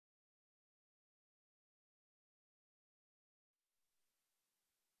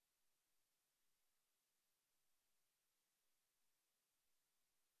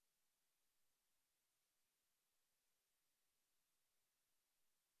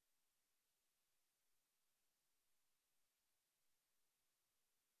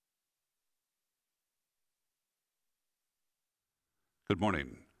Good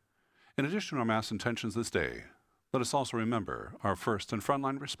morning. In addition to our Mass intentions this day, let us also remember our first and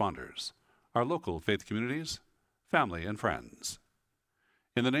frontline responders, our local faith communities, family, and friends.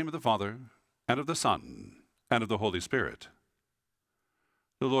 In the name of the Father, and of the Son, and of the Holy Spirit.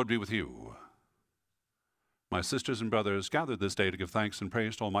 The Lord be with you. My sisters and brothers gathered this day to give thanks and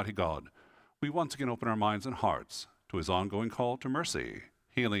praise to Almighty God, we once again open our minds and hearts to his ongoing call to mercy,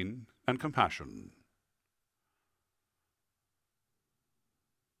 healing, and compassion.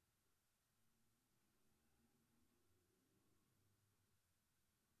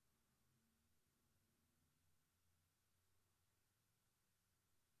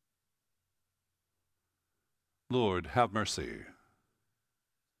 Lord, have mercy.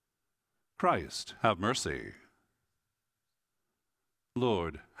 Christ, have mercy.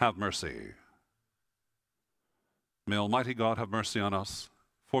 Lord, have mercy. May Almighty God have mercy on us,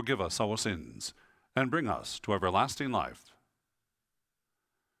 forgive us our sins, and bring us to everlasting life.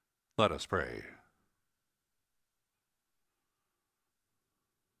 Let us pray.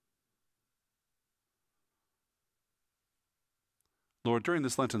 Lord, during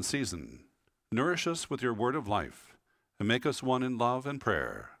this Lenten season, nourish us with your word of life, and make us one in love and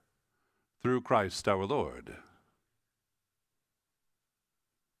prayer. Through Christ our Lord.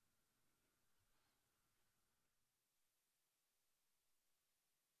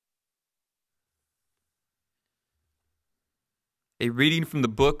 A reading from the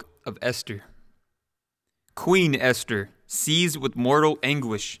book of Esther. Queen Esther, seized with mortal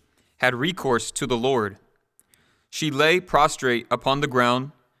anguish, had recourse to the Lord. She lay prostrate upon the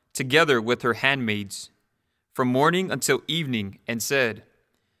ground, together with her handmaids, from morning until evening, and said,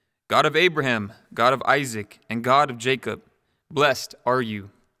 God of Abraham, God of Isaac, and God of Jacob, blessed are you.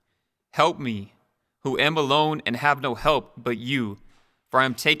 Help me, who am alone and have no help but you, for I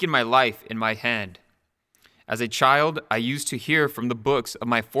am taking my life in my hand. As a child, I used to hear from the books of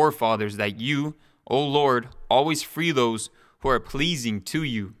my forefathers that you, O Lord, always free those who are pleasing to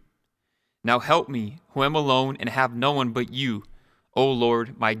you. Now help me, who am alone and have no one but you, O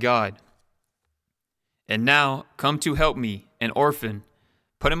Lord, my God. And now come to help me, an orphan.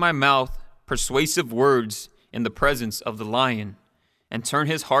 Put in my mouth persuasive words in the presence of the lion, and turn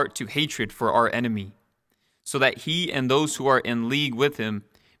his heart to hatred for our enemy, so that he and those who are in league with him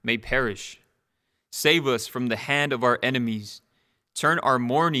may perish. Save us from the hand of our enemies. Turn our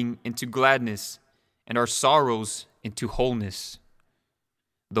mourning into gladness, and our sorrows into wholeness.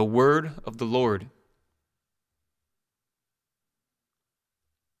 The word of the Lord.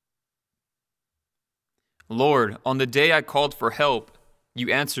 Lord, on the day I called for help, you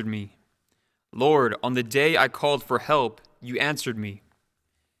answered me. Lord, on the day I called for help, you answered me.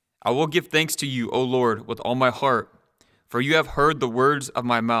 I will give thanks to you, O Lord, with all my heart, for you have heard the words of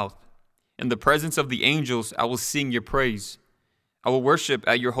my mouth. In the presence of the angels, I will sing your praise. I will worship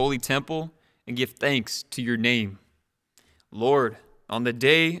at your holy temple and give thanks to your name. Lord, on the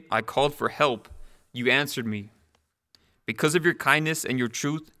day I called for help, you answered me. Because of your kindness and your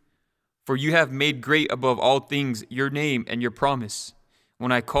truth, for you have made great above all things your name and your promise.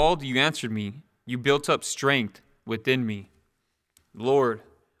 When I called, you answered me. You built up strength within me. Lord,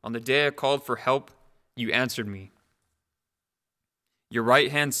 on the day I called for help, you answered me. Your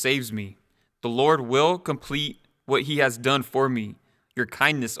right hand saves me. The Lord will complete what he has done for me. Your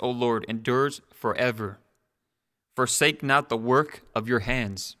kindness, O Lord, endures forever. Forsake not the work of your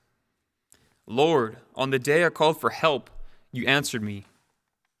hands. Lord, on the day I called for help, you answered me.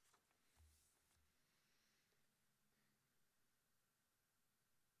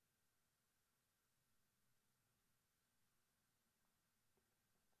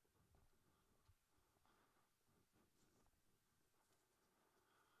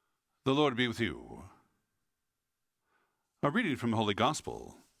 The Lord be with you. A reading from the Holy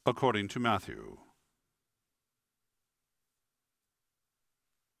Gospel according to Matthew.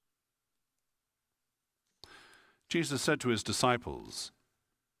 Jesus said to his disciples,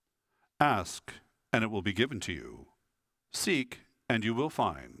 Ask, and it will be given to you. Seek, and you will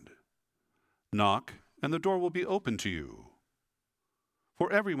find. Knock, and the door will be opened to you.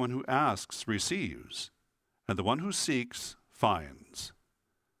 For everyone who asks receives, and the one who seeks finds.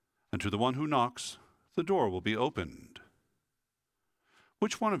 And to the one who knocks, the door will be opened.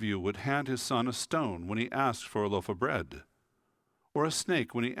 Which one of you would hand his son a stone when he asked for a loaf of bread, or a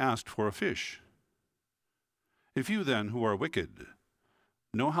snake when he asked for a fish? If you then, who are wicked,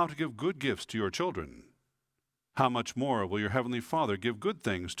 know how to give good gifts to your children, how much more will your heavenly Father give good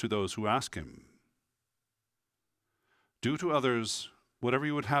things to those who ask him? Do to others whatever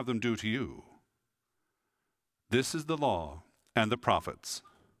you would have them do to you. This is the law and the prophets.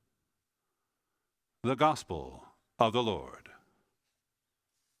 The Gospel of the Lord.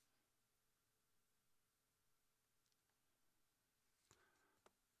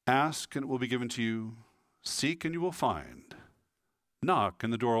 Ask and it will be given to you. Seek and you will find. Knock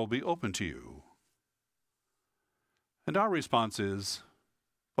and the door will be open to you. And our response is,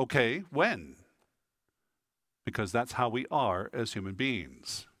 okay, when? Because that's how we are as human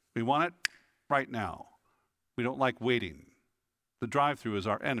beings. We want it right now. We don't like waiting. The drive-thru is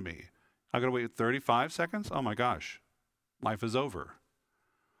our enemy. I gotta wait 35 seconds? Oh my gosh, life is over.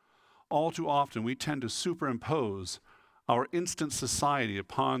 All too often, we tend to superimpose our instant society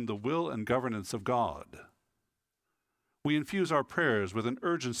upon the will and governance of God. We infuse our prayers with an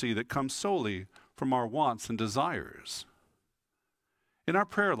urgency that comes solely from our wants and desires. In our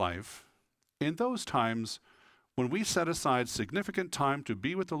prayer life, in those times when we set aside significant time to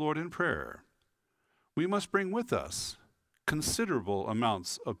be with the Lord in prayer, we must bring with us considerable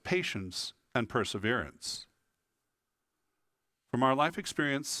amounts of patience and perseverance. From our life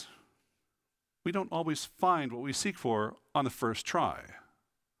experience, we don't always find what we seek for on the first try.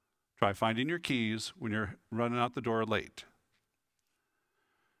 Try finding your keys when you're running out the door late.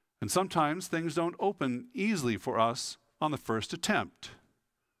 And sometimes things don't open easily for us on the first attempt.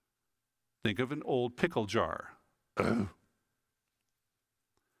 Think of an old pickle jar.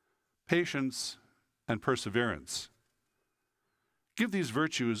 Patience and perseverance. Give these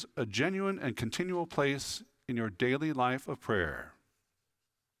virtues a genuine and continual place in your daily life of prayer,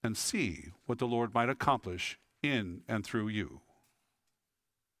 and see what the Lord might accomplish in and through you.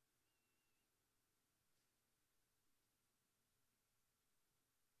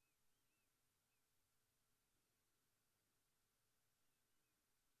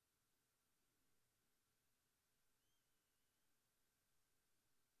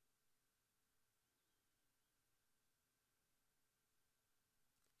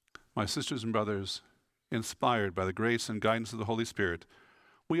 My sisters and brothers, inspired by the grace and guidance of the Holy Spirit,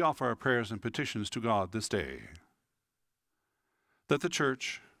 we offer our prayers and petitions to God this day. That the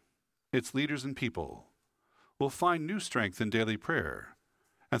Church, its leaders and people, will find new strength in daily prayer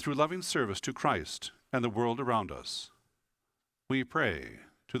and through loving service to Christ and the world around us. We pray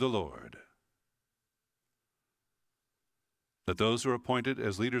to the Lord. That those who are appointed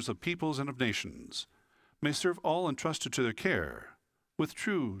as leaders of peoples and of nations may serve all entrusted to their care with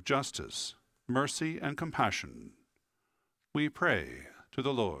true justice, mercy, and compassion. We pray to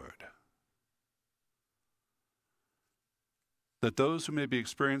the Lord. That those who may be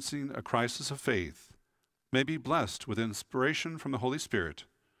experiencing a crisis of faith may be blessed with inspiration from the Holy Spirit,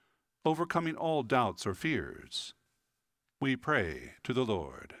 overcoming all doubts or fears. We pray to the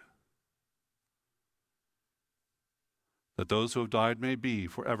Lord. That those who have died may be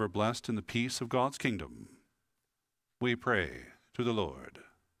forever blessed in the peace of God's kingdom. We pray to the Lord.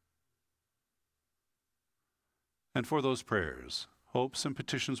 And for those prayers, hopes, and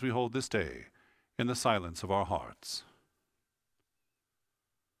petitions we hold this day in the silence of our hearts.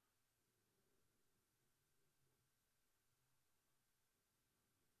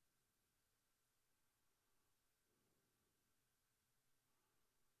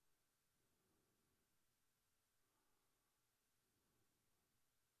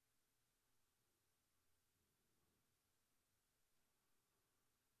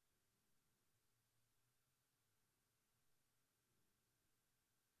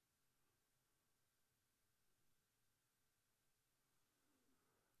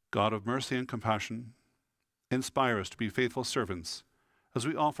 God of mercy and compassion, inspire us to be faithful servants as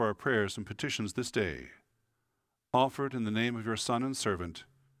we offer our prayers and petitions this day, offered in the name of your Son and servant,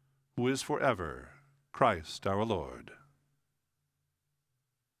 who is forever Christ our Lord.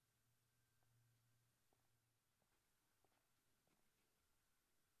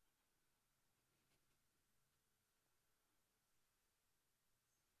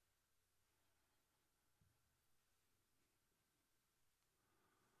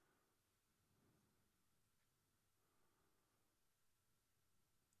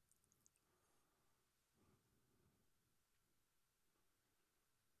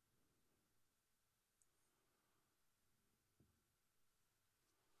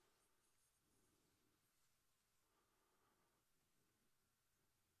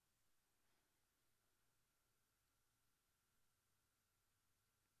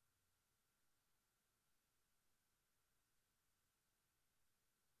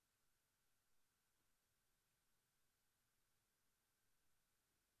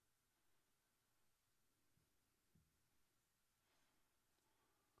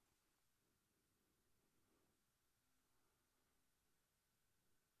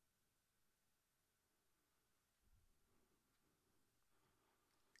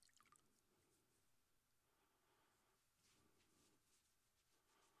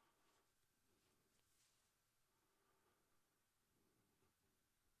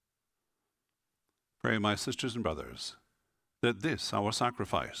 Pray, my sisters and brothers, that this our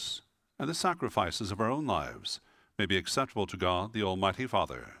sacrifice, and the sacrifices of our own lives, may be acceptable to God, the Almighty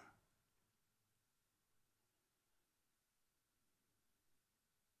Father.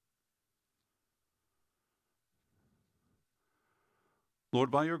 Lord,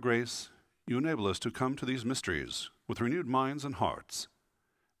 by your grace, you enable us to come to these mysteries with renewed minds and hearts.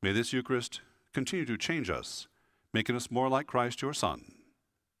 May this Eucharist continue to change us, making us more like Christ, your Son.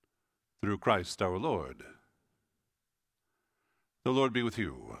 Through Christ our Lord. The Lord be with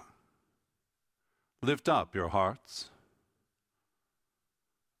you. Lift up your hearts.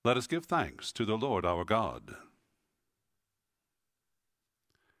 Let us give thanks to the Lord our God.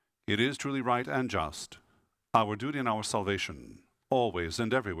 It is truly right and just, our duty and our salvation, always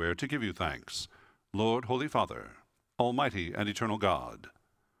and everywhere to give you thanks, Lord, Holy Father, Almighty and eternal God.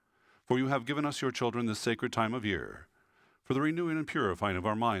 For you have given us your children this sacred time of year, for the renewing and purifying of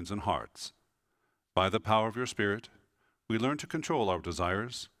our minds and hearts. By the power of your Spirit, we learn to control our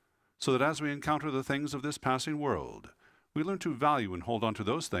desires, so that as we encounter the things of this passing world, we learn to value and hold on to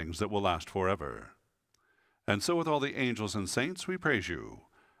those things that will last forever. And so with all the angels and saints we praise you,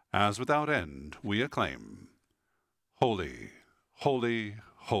 as without end we acclaim, Holy, holy,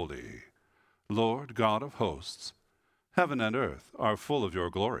 holy, Lord God of hosts, heaven and earth are full of your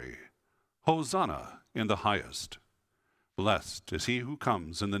glory. Hosanna in the highest. Blessed is he who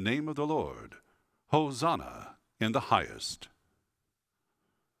comes in the name of the Lord. Hosanna in the highest.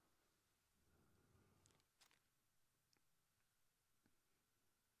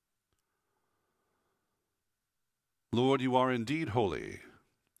 Lord, you are indeed holy,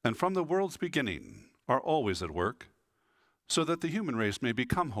 and from the world's beginning are always at work, so that the human race may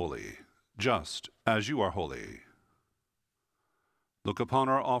become holy, just as you are holy. Look upon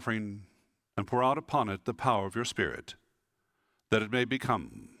our offering and pour out upon it the power of your Spirit, that it may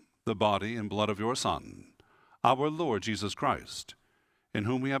become the body and blood of your Son, our Lord Jesus Christ, in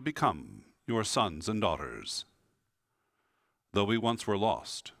whom we have become your sons and daughters. Though we once were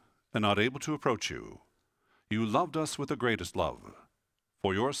lost and not able to approach you, you loved us with the greatest love,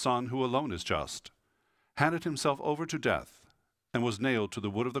 for your Son, who alone is just, handed himself over to death and was nailed to the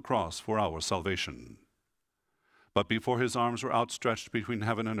wood of the cross for our salvation. But before his arms were outstretched between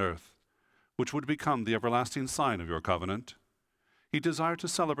heaven and earth, which would become the everlasting sign of your covenant, he desired to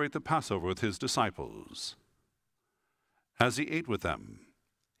celebrate the Passover with his disciples. As he ate with them,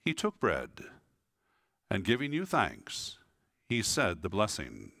 he took bread, and giving you thanks, he said the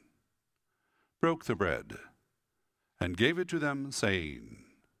blessing, broke the bread, and gave it to them, saying,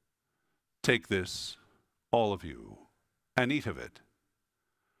 Take this, all of you, and eat of it,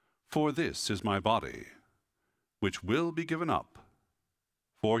 for this is my body, which will be given up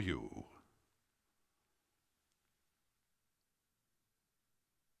for you.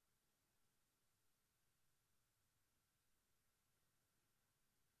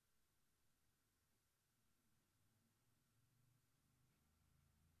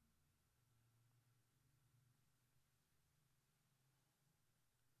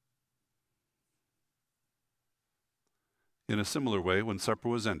 In a similar way, when supper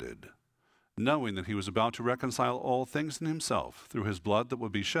was ended, knowing that he was about to reconcile all things in himself through his blood that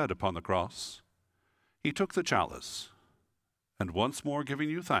would be shed upon the cross, he took the chalice, and once more giving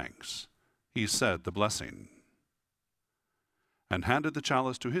you thanks, he said the blessing, and handed the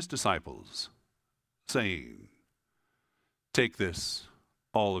chalice to his disciples, saying, Take this,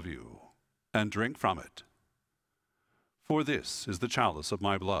 all of you, and drink from it. For this is the chalice of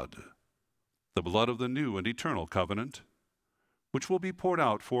my blood, the blood of the new and eternal covenant, which will be poured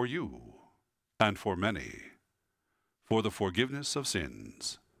out for you and for many, for the forgiveness of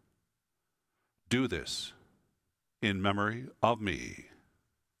sins. Do this in memory of me.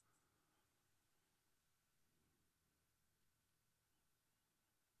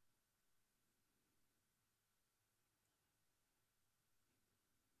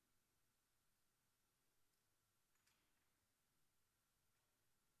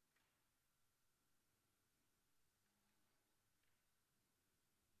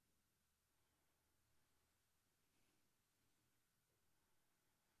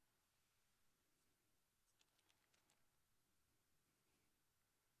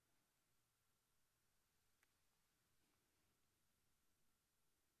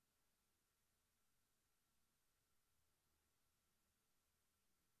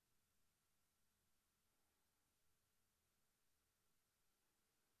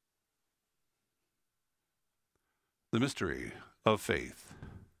 The mystery of faith.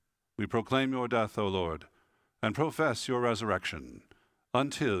 We proclaim your death, O Lord, and profess your resurrection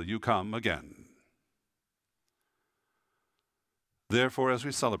until you come again. Therefore, as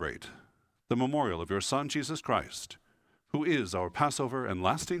we celebrate the memorial of your Son, Jesus Christ, who is our Passover and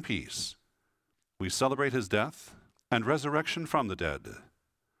lasting peace, we celebrate his death and resurrection from the dead.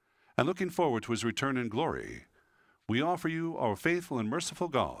 And looking forward to his return in glory, we offer you, our faithful and merciful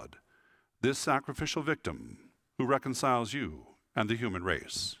God, this sacrificial victim who reconciles you and the human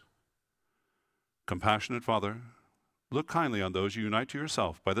race. Compassionate Father, look kindly on those you unite to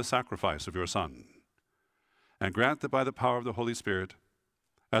yourself by the sacrifice of your Son, and grant that by the power of the Holy Spirit,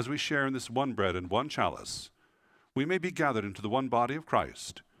 as we share in this one bread and one chalice, we may be gathered into the one body of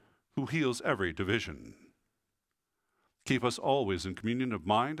Christ, who heals every division. Keep us always in communion of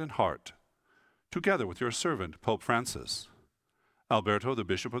mind and heart, together with your servant, Pope Francis, Alberto, the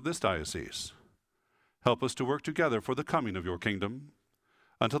bishop of this diocese. Help us to work together for the coming of your kingdom,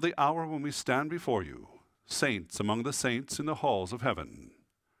 until the hour when we stand before you, saints among the saints in the halls of heaven,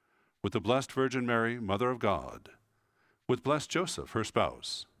 with the blessed Virgin Mary, Mother of God, with blessed Joseph, her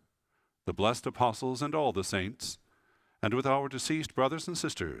spouse, the blessed apostles and all the saints, and with our deceased brothers and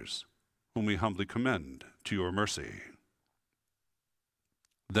sisters, whom we humbly commend to your mercy.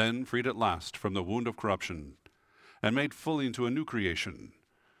 Then, freed at last from the wound of corruption, and made fully into a new creation,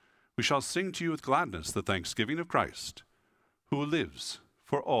 we shall sing to you with gladness the thanksgiving of Christ, who lives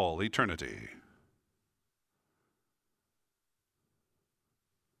for all eternity.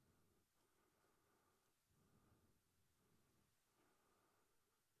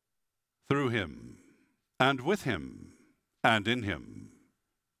 Through him, and with him, and in him,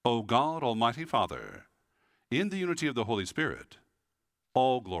 O God, Almighty Father, in the unity of the Holy Spirit,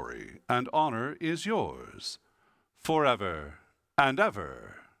 all glory and honor is yours, forever and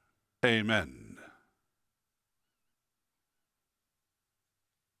ever. Amen.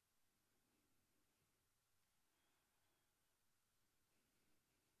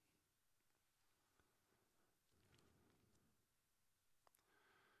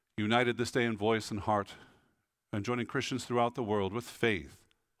 United this day in voice and heart, and joining Christians throughout the world with faith,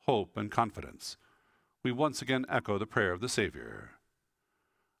 hope, and confidence, we once again echo the prayer of the Savior.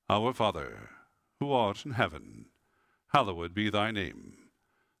 Our Father, who art in heaven, hallowed be thy name.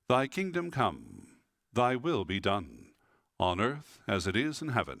 Thy kingdom come, thy will be done, on earth as it is in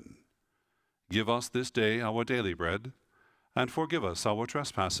heaven. Give us this day our daily bread, and forgive us our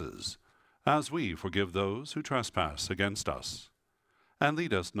trespasses, as we forgive those who trespass against us. And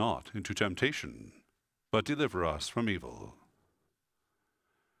lead us not into temptation, but deliver us from evil.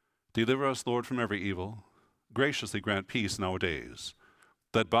 Deliver us, Lord, from every evil. Graciously grant peace in our days,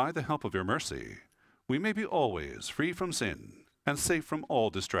 that by the help of your mercy we may be always free from sin and safe from all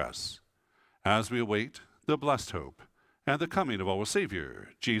distress, as we await the blessed hope and the coming of our Savior,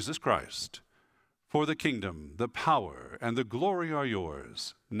 Jesus Christ. For the kingdom, the power, and the glory are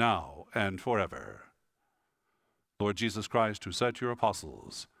yours, now and forever. Lord Jesus Christ, who said to your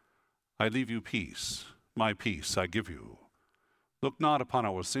apostles, I leave you peace, my peace I give you. Look not upon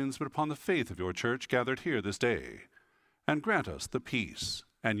our sins, but upon the faith of your church gathered here this day, and grant us the peace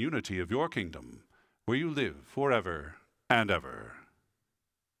and unity of your kingdom, where you live forever and ever.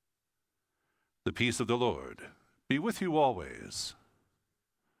 The peace of the Lord be with you always.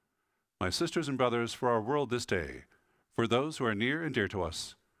 My sisters and brothers, for our world this day, for those who are near and dear to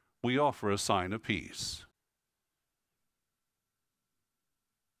us, we offer a sign of peace.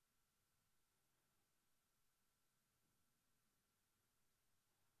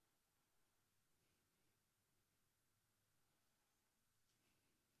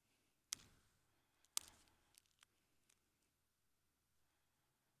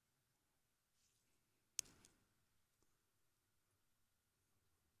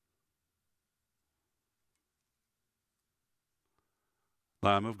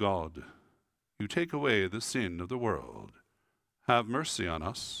 Lamb of God, you take away the sin of the world. Have mercy on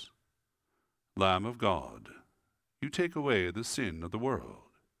us. Lamb of God, you take away the sin of the world.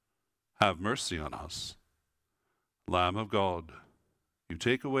 Have mercy on us. Lamb of God, you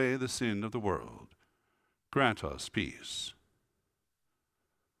take away the sin of the world. Grant us peace.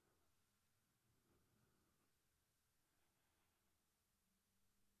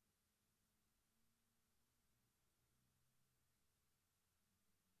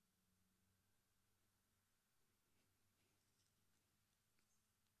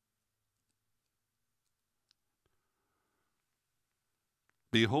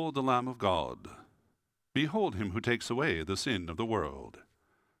 Behold the Lamb of God. Behold him who takes away the sin of the world.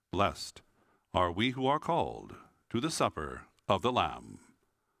 Blessed are we who are called to the supper of the Lamb.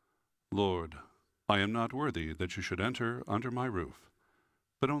 Lord, I am not worthy that you should enter under my roof,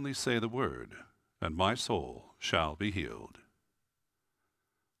 but only say the word, and my soul shall be healed.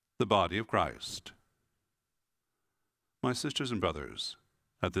 The body of Christ. My sisters and brothers,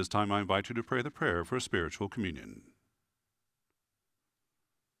 At this time, I invite you to pray the prayer for spiritual communion.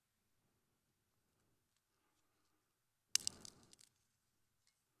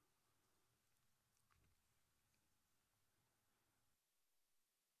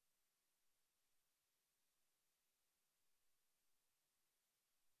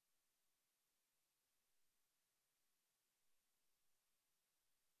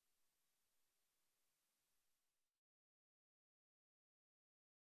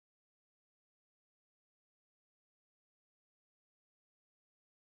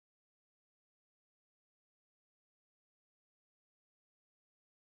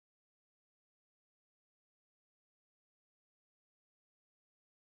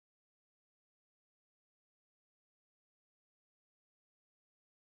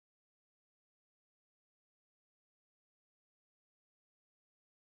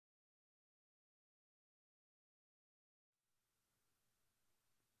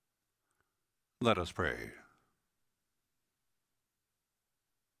 Let us pray.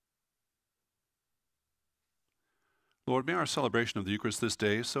 Lord, may our celebration of the Eucharist this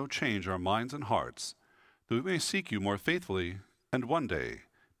day so change our minds and hearts that we may seek you more faithfully and one day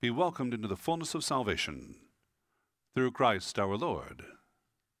be welcomed into the fullness of salvation. Through Christ our Lord.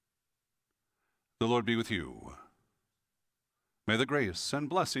 The Lord be with you. May the grace and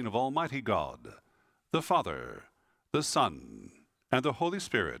blessing of Almighty God, the Father, the Son, and the Holy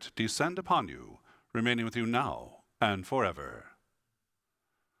Spirit descend upon you, remaining with you now and forever.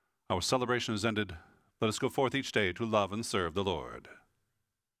 Our celebration is ended. Let us go forth each day to love and serve the Lord.